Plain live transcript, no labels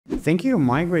Thinking of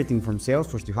migrating from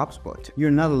Salesforce to HubSpot? You're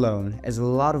not alone, as a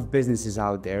lot of businesses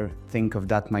out there think of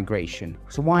that migration.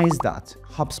 So why is that?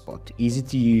 HubSpot, easy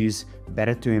to use,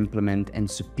 better to implement, and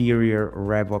superior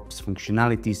RevOps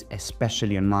functionalities,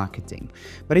 especially on marketing.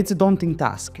 But it's a daunting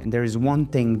task, and there is one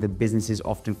thing that businesses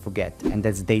often forget, and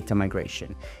that's data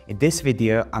migration. In this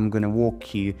video, I'm going to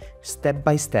walk you step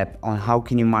by step on how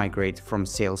can you migrate from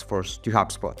Salesforce to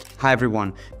HubSpot. Hi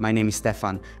everyone, my name is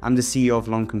Stefan. I'm the CEO of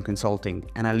Loncom Consulting,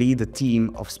 and I lead a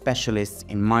team of specialists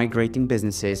in migrating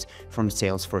businesses from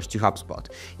Salesforce to HubSpot.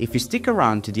 If you stick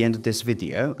around to the end of this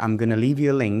video, I'm going to leave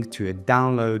you a link to a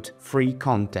download free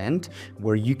content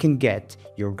where you can get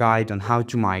your guide on how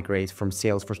to migrate from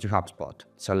Salesforce to HubSpot.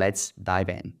 So let's dive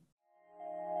in.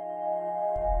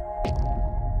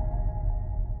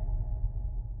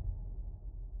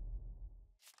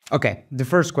 Okay, the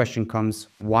first question comes,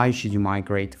 why should you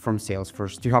migrate from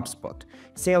Salesforce to HubSpot?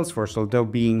 Salesforce, although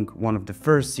being one of the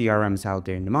first CRMs out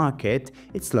there in the market,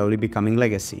 it's slowly becoming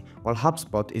legacy, while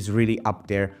HubSpot is really up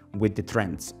there with the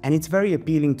trends. And it's very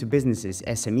appealing to businesses,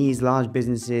 SMEs, large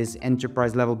businesses,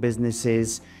 enterprise level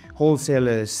businesses,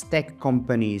 wholesalers, tech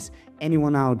companies,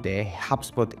 anyone out there.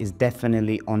 HubSpot is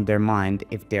definitely on their mind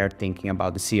if they're thinking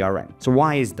about the CRM. So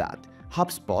why is that?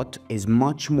 HubSpot is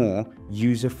much more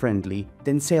user-friendly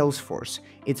than Salesforce.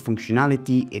 Its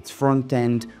functionality, its front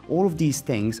end, all of these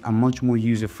things are much more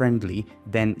user-friendly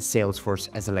than Salesforce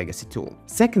as a legacy tool.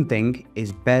 Second thing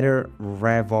is better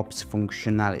RevOps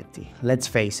functionality. Let's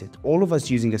face it, all of us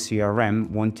using a CRM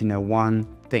want to know one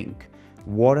thing.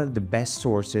 What are the best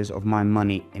sources of my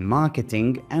money in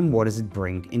marketing and what does it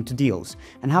bring into deals?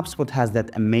 And HubSpot has that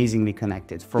amazingly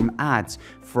connected, from ads,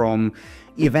 from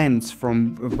events,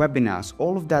 from webinars.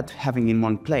 All of that having in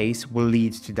one place will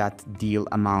lead to that deal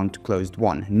amount closed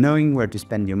won. Knowing where to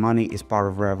spend your money is part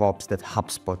of RevOps that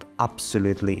HubSpot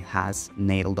absolutely has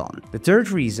nailed on. The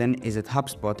third reason is that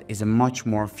HubSpot is a much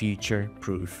more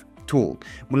future-proof tool.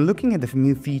 When looking at the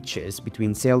new features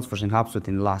between Salesforce and HubSpot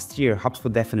in the last year,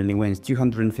 HubSpot definitely wins,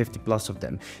 250 plus of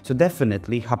them. So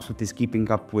definitely HubSpot is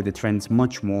keeping up with the trends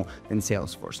much more than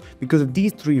Salesforce. Because of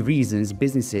these three reasons,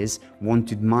 businesses want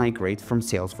to migrate from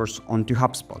Salesforce onto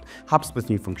HubSpot. HubSpot's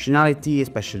new functionality,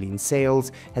 especially in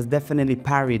sales, has definitely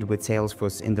parried with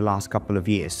Salesforce in the last couple of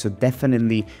years. So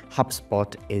definitely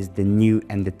HubSpot is the new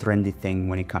and the trendy thing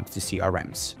when it comes to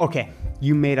CRMs. Okay,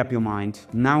 you made up your mind.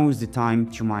 Now is the time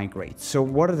to migrate. So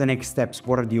what are the next steps?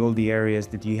 What are all the areas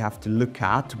that you have to look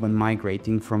at when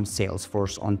migrating from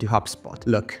Salesforce onto HubSpot?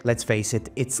 Look, let's face it,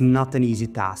 it's not an easy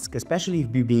task, especially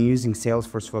if you've been using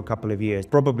Salesforce for a couple of years.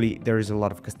 Probably there is a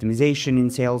lot of customization in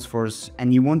Salesforce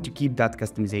and you want to keep that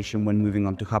customization when moving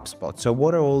on to HubSpot. So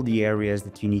what are all the areas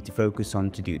that you need to focus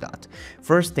on to do that?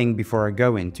 First thing, before I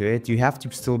go into it, you have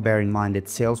to still bear in mind that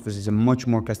Salesforce is a much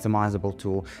more customizable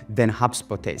tool than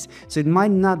HubSpot is. So it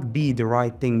might not be the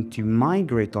right thing to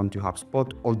migrate onto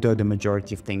HubSpot, although the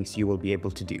majority of things you will be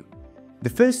able to do. The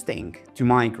first thing to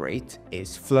migrate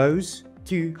is flows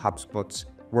to HubSpot's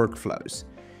workflows.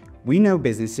 We know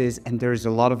businesses, and there's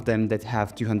a lot of them that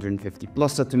have 250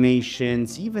 plus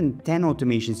automations, even 10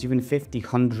 automations, even 50,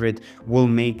 100 will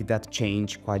make that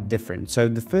change quite different. So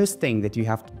the first thing that you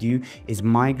have to do is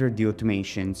migrate the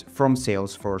automations from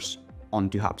Salesforce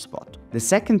onto HubSpot. The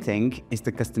second thing is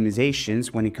the customizations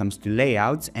when it comes to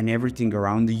layouts and everything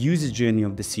around the user journey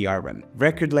of the CRM.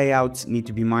 Record layouts need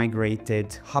to be migrated.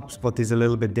 HubSpot is a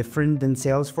little bit different than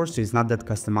Salesforce, so it's not that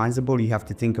customizable. You have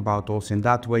to think about also in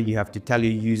that way. You have to tell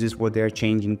your users what they're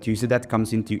changing to, so that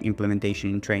comes into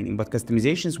implementation and training. But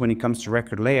customizations when it comes to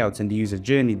record layouts and the user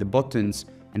journey, the buttons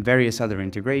and various other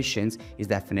integrations is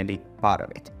definitely part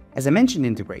of it. As I mentioned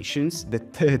integrations, the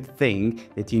third thing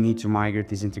that you need to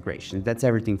migrate is integrations. That's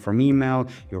everything from email,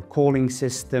 your calling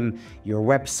system, your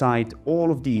website,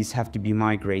 all of these have to be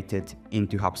migrated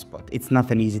into HubSpot. It's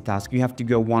not an easy task. You have to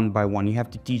go one by one. You have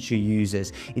to teach your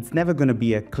users. It's never going to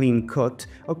be a clean cut.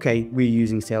 Okay, we're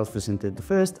using Salesforce until the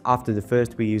first. After the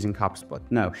first, we're using HubSpot.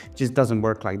 No, it just doesn't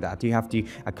work like that. You have to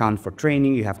account for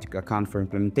training. You have to account for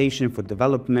implementation, for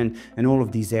development, and all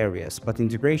of these areas. But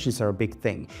integrations are a big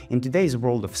thing. In today's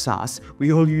world of SaaS,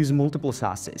 we all use multiple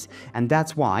SaaSes, and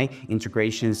that's why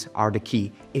integrations are the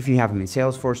key. If you have them in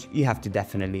Salesforce, you have to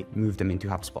definitely move them into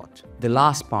HubSpot. The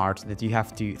last part that you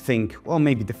have to think, well,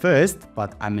 maybe the first,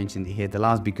 but I mentioned it here the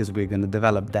last because we're going to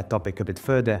develop that topic a bit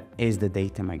further, is the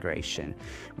data migration.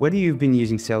 Whether you've been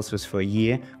using Salesforce for a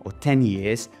year or 10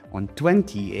 years or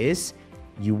 20 years,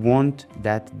 you want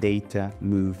that data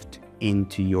moved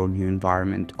into your new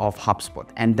environment of HubSpot.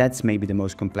 And that's maybe the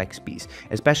most complex piece,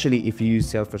 especially if you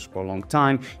use Salesforce for a long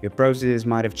time. Your processes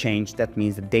might have changed. That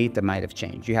means the data might have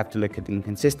changed. You have to look at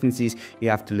inconsistencies. You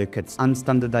have to look at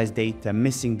unstandardized data,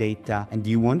 missing data. And do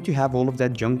you want to have all of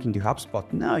that junk into HubSpot?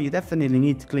 No, you definitely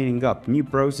need cleaning up. New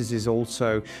processes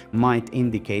also might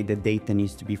indicate that data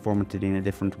needs to be formatted in a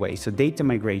different way. So data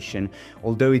migration,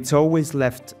 although it's always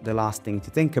left the last thing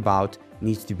to think about,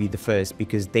 needs to be the first,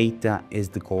 because data is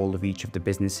the goal of each of the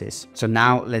businesses. So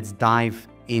now let's dive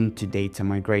into data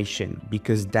migration,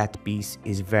 because that piece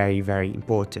is very, very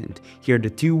important. Here are the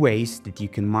two ways that you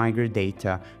can migrate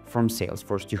data from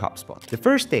Salesforce to HubSpot. The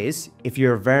first is, if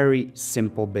you're a very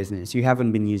simple business, you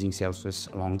haven't been using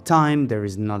Salesforce a long time, there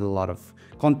is not a lot of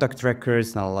contact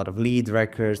records, not a lot of lead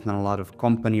records, not a lot of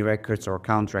company records or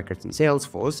account records in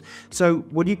Salesforce. So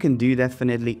what you can do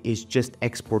definitely is just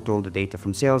export all the data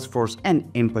from Salesforce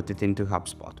and input it into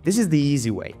HubSpot. This is the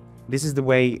easy way. This is the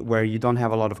way where you don't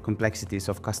have a lot of complexities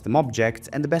of custom objects,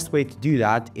 and the best way to do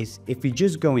that is if you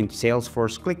just go into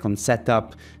Salesforce, click on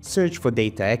Setup, search for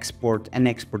Data Export, and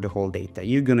export the whole data.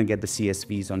 You're gonna get the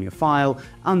CSVs on your file,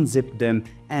 unzip them,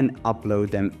 and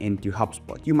upload them into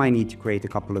HubSpot. You might need to create a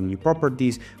couple of new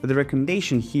properties, but the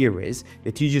recommendation here is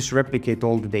that you just replicate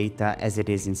all the data as it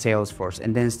is in Salesforce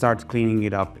and then start cleaning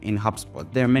it up in HubSpot.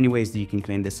 There are many ways that you can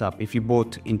clean this up. If you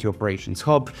bought into Operations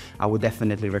Hub, I would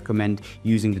definitely recommend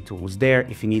using the tools there.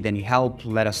 If you need any help,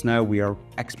 let us know. We are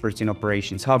experts in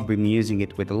Operations Hub. We've been using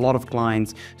it with a lot of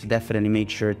clients, so definitely make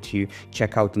sure to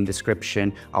check out in the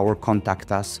description our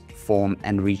contact us form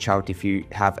and reach out if you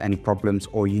have any problems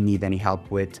or you need any help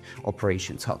with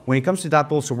Operations Hub. When it comes to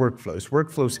that, also workflows.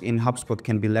 Workflows in HubSpot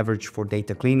can be leveraged for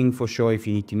data cleaning for sure. If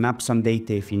you need to map some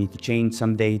data, if you need to change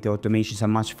some data, automations are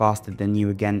much faster than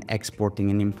you again exporting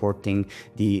and importing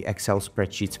the Excel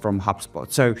spreadsheets from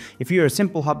HubSpot. So if you're a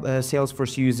simple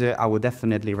Salesforce user, I would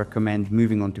definitely recommend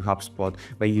moving on to HubSpot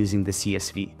by using the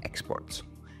CSV exports.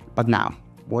 But now,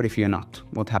 what if you're not?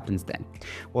 What happens then?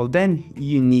 Well, then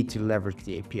you need to leverage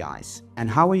the APIs. And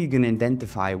how are you going to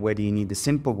identify whether you need the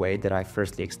simple way that I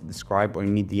firstly described or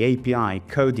you need the API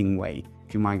coding way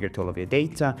to migrate all of your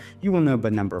data? You will know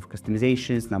the number of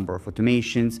customizations, number of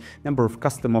automations, number of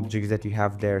custom objects that you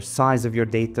have there, size of your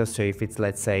data. So if it's,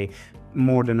 let's say,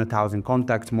 more than 1,000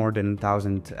 contacts, more than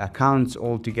 1,000 accounts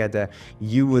altogether,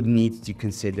 you would need to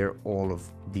consider all of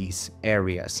these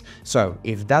areas. So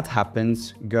if that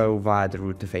happens, go via the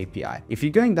route of API. If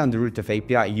you're going down the route of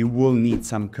API, you will need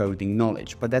some coding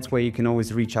knowledge, but that's where you can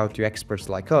always reach out to experts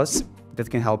like us that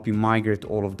can help you migrate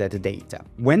all of that data.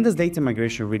 When does data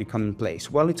migration really come in place?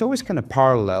 Well, it's always kind of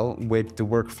parallel with the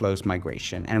workflows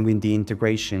migration and with the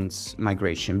integrations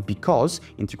migration, because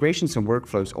integrations and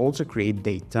workflows also create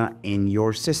data in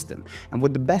your system. And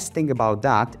what the best thing about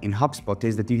that in HubSpot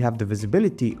is that you have the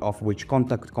visibility of which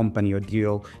contact, company or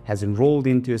deal has enrolled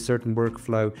into a certain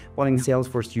workflow, while in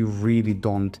Salesforce you really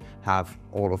don't have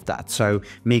all of that. So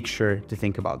make sure to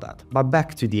think about that. But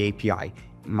back to the API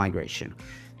migration.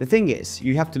 The thing is,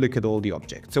 you have to look at all the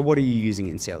objects. So what are you using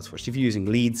in Salesforce? If you're using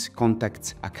leads,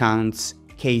 contacts, accounts,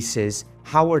 cases,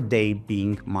 how are they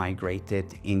being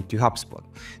migrated into HubSpot?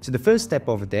 So the first step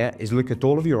over there is look at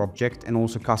all of your objects and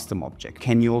also custom objects.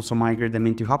 Can you also migrate them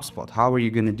into HubSpot? How are you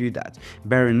going to do that?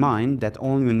 Bear in mind that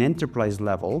only on enterprise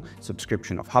level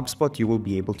subscription of HubSpot, you will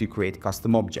be able to create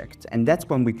custom objects. And that's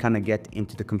when we kind of get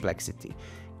into the complexity.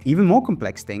 Even more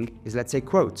complex thing is, let's say,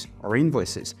 quotes or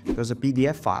invoices. Those are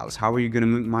PDF files. How are you going to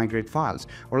migrate files?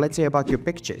 Or let's say about your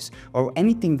pictures or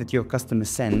anything that your customer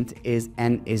sent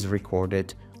is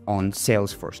recorded on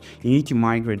Salesforce. You need to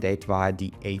migrate that via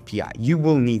the API. You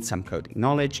will need some coding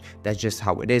knowledge. That's just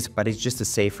how it is, but it's just a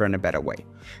safer and a better way.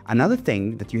 Another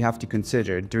thing that you have to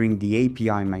consider during the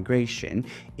API migration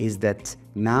is that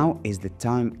now is the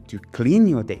time to clean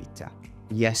your data.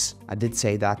 Yes, I did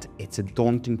say that it's a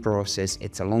daunting process,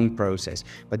 it's a long process,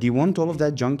 but do you want all of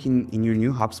that junk in your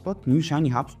new HubSpot, new shiny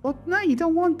HubSpot? No, you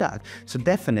don't want that. So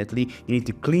definitely you need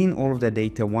to clean all of that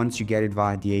data once you get it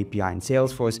via the API in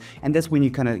Salesforce, and that's when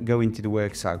you kind of go into the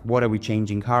work side. What are we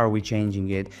changing? How are we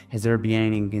changing it? Has there been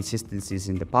any inconsistencies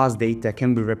in the past data?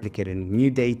 Can we replicate it in new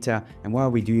data? And why are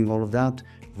we doing all of that?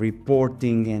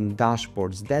 Reporting and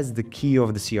dashboards. That's the key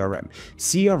of the CRM.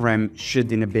 CRM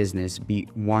should in a business be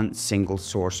one single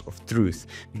source of truth.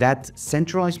 That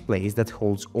centralized place that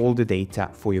holds all the data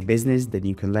for your business that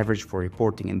you can leverage for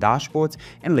reporting and dashboards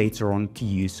and later on to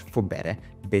use for better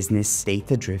business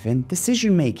data-driven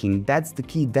decision making. That's the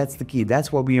key. That's the key.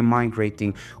 That's why we are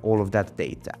migrating all of that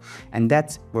data. And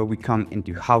that's where we come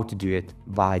into how to do it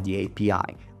via the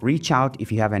API. Reach out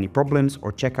if you have any problems,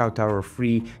 or check out our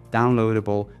free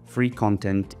downloadable free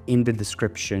content in the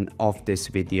description of this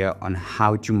video on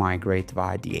how to migrate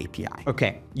via the API.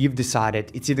 Okay, you've decided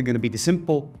it's either going to be the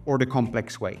simple or the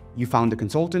complex way. You found a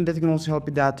consultant that can also help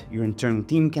you that, your internal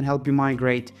team can help you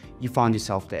migrate, you found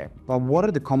yourself there. But what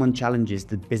are the common challenges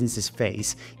that businesses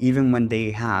face even when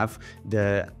they have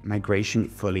the migration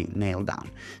fully nailed down?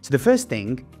 So the first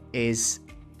thing is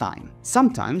time.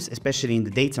 Sometimes, especially in the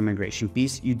data migration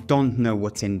piece, you don't know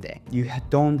what's in there. You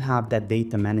don't have that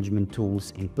data management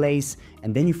tools in place,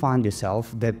 and then you find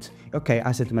yourself that, okay,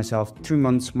 I said to myself, 3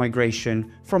 months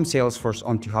migration from Salesforce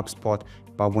onto HubSpot,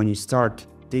 but when you start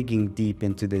digging deep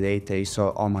into the data, you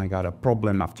saw, oh my God, a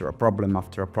problem after a problem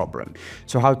after a problem.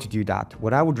 So how to do that?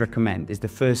 What I would recommend is the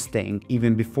first thing,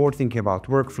 even before thinking about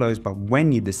workflows, but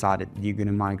when you decided you're going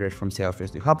to migrate from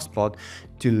Salesforce to HubSpot,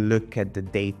 to look at the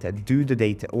data, do the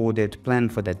data audit, plan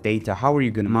for that data. How are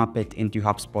you going to map it into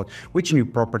HubSpot? Which new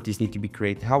properties need to be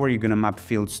created? How are you going to map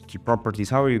fields to properties?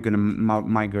 How are you going to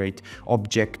migrate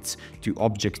objects to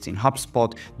objects in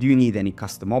HubSpot? Do you need any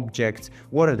custom objects?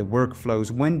 What are the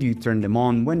workflows? When do you turn them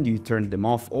on? When do you turn them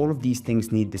off? All of these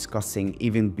things need discussing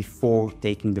even before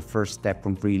taking the first step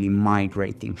from really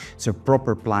migrating. So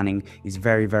proper planning is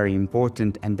very, very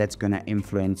important, and that's going to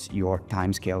influence your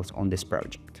timescales on this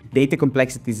project. Data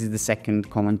complexities is the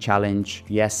second common challenge.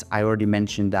 Yes, I already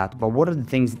mentioned that, but what are the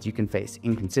things that you can face?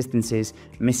 Inconsistencies,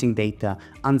 missing data,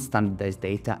 unstandardized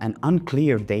data, and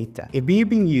unclear data. If you've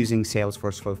been using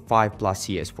Salesforce for 5+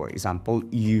 years, for example,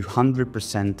 you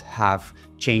 100% have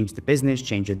changed the business,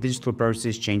 change your digital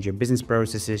process, change your business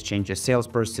processes, change your sales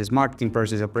process, marketing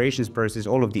process, operations process,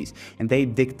 all of these, and they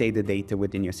dictate the data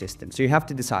within your system. So you have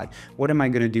to decide, what am I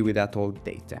going to do with that old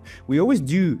data? We always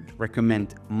do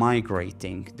recommend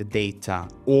migrating the data,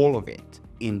 all of it,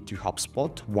 into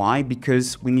HubSpot. Why?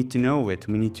 Because we need to know it,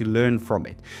 we need to learn from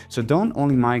it. So don't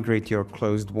only migrate your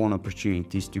closed-won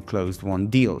opportunities to closed-won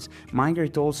deals.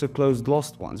 Migrate also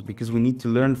closed-lost ones, because we need to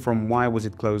learn from why was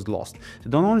it closed-lost. So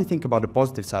don't only think about the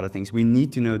positive side of things, we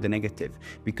need to know the negative,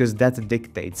 because that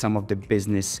dictates some of the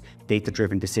business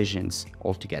data-driven decisions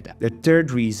altogether. The third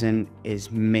reason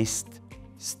is missed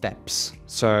steps.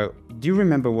 So do you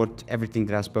remember everything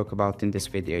that I spoke about in this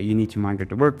video? You need to migrate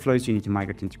the workflows, you need to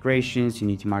migrate integrations, you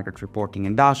need to migrate reporting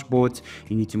and dashboards,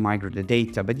 you need to migrate the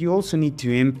data, but you also need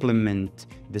to implement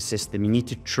the system. You need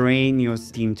to train your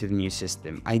team to the new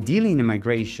system. Ideally, in a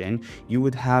migration, you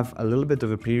would have a little bit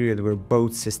of a period where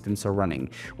both systems are running,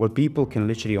 where people can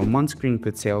literally on one screen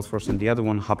put Salesforce and the other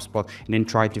one HubSpot and then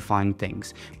try to find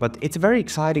things. But it's a very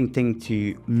exciting thing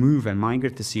to move and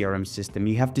migrate the CRM system.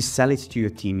 You have to sell it to your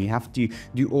team. You have to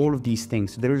do all of these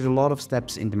things. So there is a lot of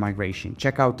steps in the migration.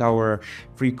 Check out our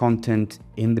free content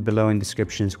below in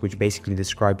descriptions, which basically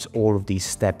describes all of these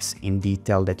steps in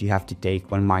detail that you have to take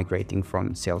when migrating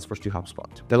from Salesforce to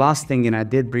HubSpot. The last thing, and I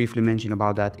did briefly mention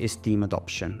about that, is team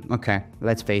adoption. Okay,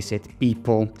 let's face it,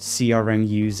 people, CRM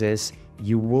users,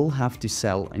 you will have to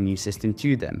sell a new system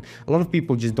to them. A lot of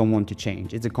people just don't want to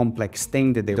change. It's a complex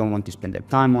thing that they don't want to spend their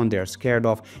time on, they're scared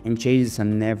of, and changes are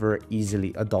never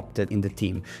easily adopted in the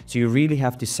team. So you really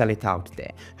have to sell it out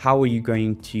there. How are you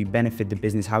going to benefit the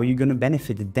business? How are you going to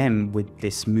benefit them with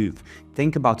this move?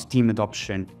 Think about team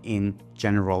adoption in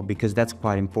general, because that's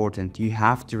quite important. You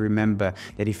have to remember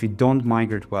that if you don't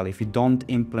migrate well, if you don't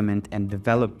implement and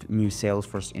develop new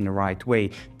Salesforce in the right way,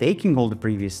 taking all the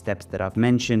previous steps that I've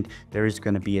mentioned, there is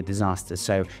going to be a disaster.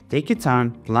 So take your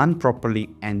time, plan properly,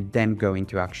 and then go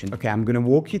into action. Okay, I'm going to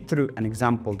walk you through an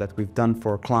example that we've done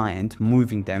for a client,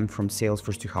 moving them from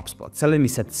Salesforce to HubSpot. So let me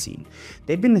set the scene.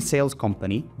 They've been a sales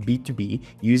company, B2B,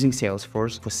 using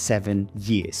Salesforce for 7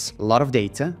 years. A lot of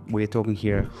data. We're talking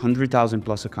here 100,000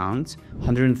 plus accounts,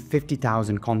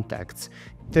 150,000 contacts,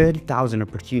 30,000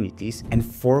 opportunities, and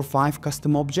 4 or 5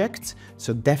 custom objects.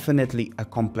 So definitely a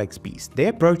complex beast. They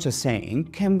approach us saying,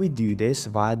 can we do this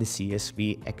via the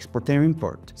CSV export and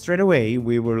import? Straight away,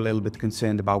 we were a little bit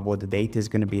concerned about what the data is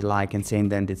going to be like and saying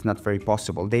that it's not very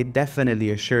possible. They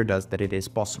definitely assured us that it is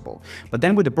possible. But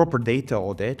then with the proper data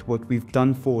audit, what we've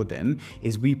done for them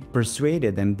is we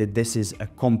persuaded them that this is a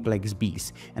complex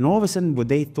beast. And all of a sudden, what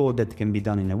they thought that can be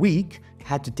done in a week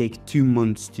had to take 2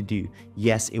 months to do.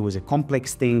 Yes, it was a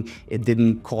complex thing. It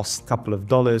didn't cost a couple of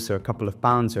dollars or a couple of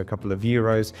pounds or a couple of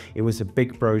euros. It was a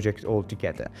big project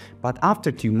altogether. But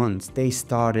after 2 months, they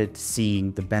started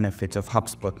seeing the benefits of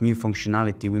HubSpot, new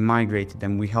functionality. We migrated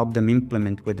them. We helped them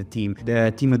implement with the team.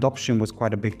 The team adoption was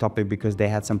quite a big topic because they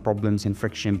had some problems and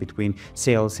friction between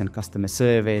sales and customer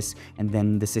service, and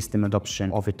then the system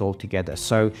adoption of it all together.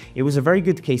 So it was a very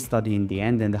good case study in the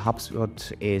end, and the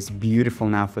HubSpot is beautiful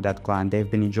now for that client. They've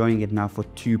been enjoying it now for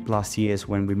 2+ years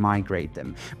when we migrate them.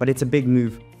 them. But it's a big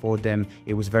move for them.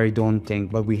 It was very daunting,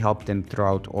 but we helped them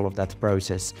throughout all of that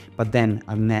process. But then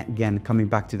again, coming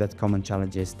back to that common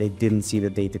challenges, they didn't see the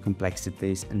data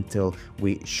complexities until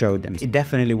we showed them. It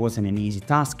definitely wasn't an easy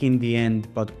task in the end,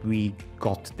 but we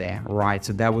got there, right?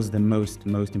 So that was the most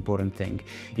important thing.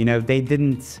 You know, they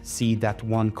didn't see that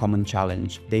one common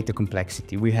challenge, data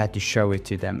complexity. We had to show it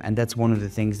to them. And that's one of the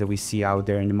things that we see out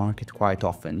there in the market quite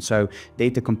often. So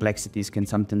data complexities can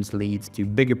sometimes lead to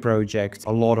bigger projects,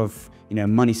 a lot of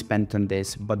money spent on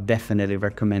this, but definitely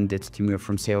recommended to move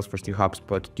from Salesforce to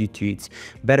HubSpot due to its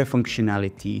better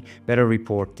functionality, better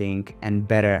reporting, and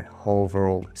better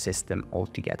overall system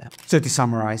altogether. So to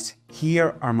summarize,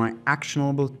 here are my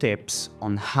actionable tips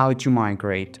on how to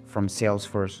migrate from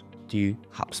Salesforce to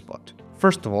HubSpot.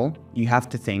 First of all, you have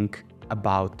to think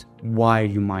about why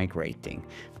you're migrating.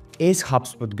 Is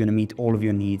HubSpot going to meet all of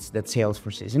your needs that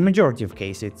Salesforce is? In majority of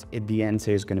cases, the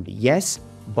answer is going to be yes,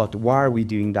 but why are we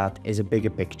doing that is a bigger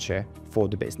picture for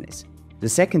the business. The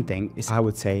second thing is, I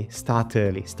would say, start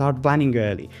early, start planning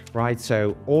early, right?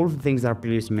 So all of the things that I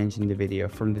previously mentioned in the video,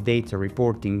 from the data,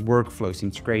 reporting, workflows,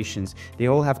 integrations, they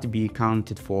all have to be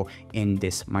accounted for in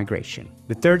this migration.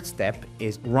 The third step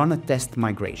is run a test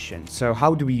migration. So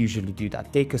how do we usually do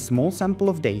that? Take a small sample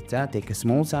of data, take a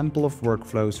small sample of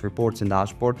workflows, reports, and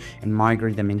dashboard, and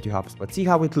migrate them into HubSpot. See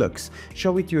how it looks.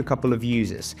 Show it to a couple of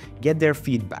users, get their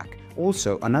feedback.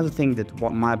 Also, another thing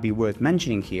that might be worth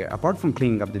mentioning here, apart from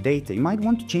cleaning up the data, you might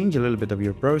want to change a little bit of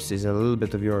your process, a little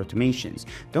bit of your automations.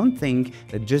 Don't think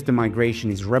that just the migration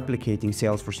is replicating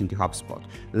Salesforce into HubSpot.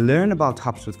 Learn about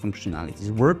HubSpot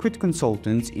functionalities, work with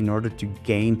consultants in order to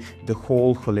gain the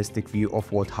whole holistic view of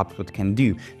what HubSpot can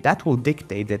do. That will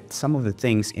dictate that some of the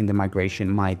things in the migration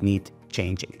might need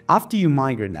changing. After you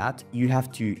migrate that, you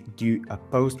have to do a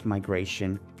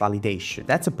post-migration validation.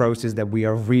 That's a process that we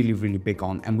are really big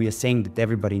on, and we are saying that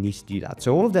everybody needs to do that.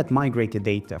 So all of that migrated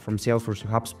data from Salesforce to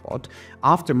HubSpot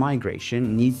after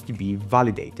migration needs to be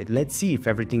validated. Let's see if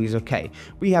everything is okay.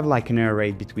 We have like an error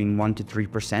rate between 1 to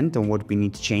 3% on what we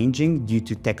need changing due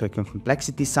to technical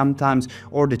complexity sometimes,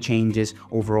 or the changes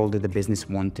overall that the business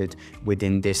wanted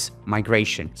within this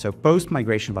migration. So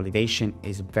post-migration validation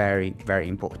is very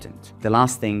important. The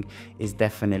last thing is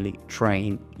definitely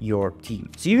train your team.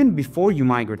 So even before you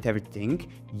migrate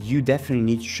everything, you definitely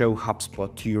need to show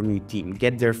HubSpot to your new team,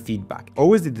 get their feedback.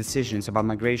 Always the decisions about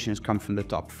migrations come from the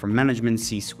top, from management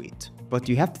C-suite. But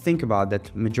you have to think about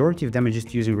that majority of them are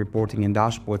just using reporting and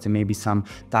dashboards and maybe some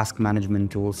task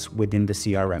management tools within the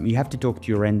CRM. You have to talk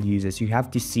to your end users. You have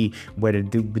to see whether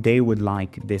they would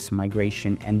like this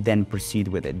migration and then proceed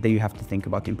with it. Then you have to think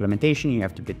about implementation, you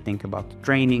have to think about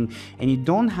training, and you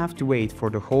don't have to wait for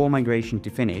the whole migration to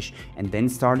finish and then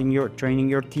training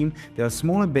your team. There are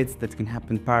smaller bits that can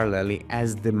happen parallelly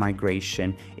as the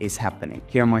migration is happening.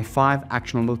 Here are my 5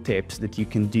 actionable tips that you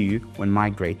can do when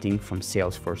migrating from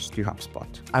Salesforce to HubSpot.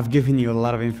 I've given you a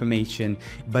lot of information,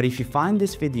 but if you find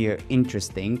this video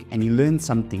interesting and you learned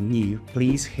something new,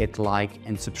 please hit like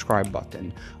and subscribe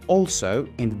button. Also,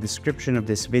 in the description of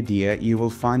this video, you will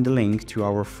find a link to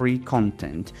our free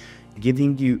content,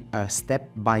 giving you a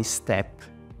step-by-step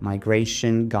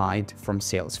migration guide from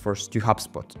Salesforce to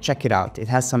HubSpot. Check it out. It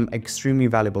has some extremely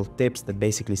valuable tips that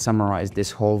basically summarize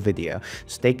this whole video.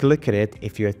 So take a look at it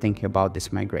if you're thinking about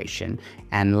this migration.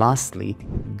 And lastly,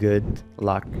 good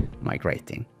luck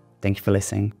migrating. Thank you for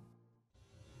listening.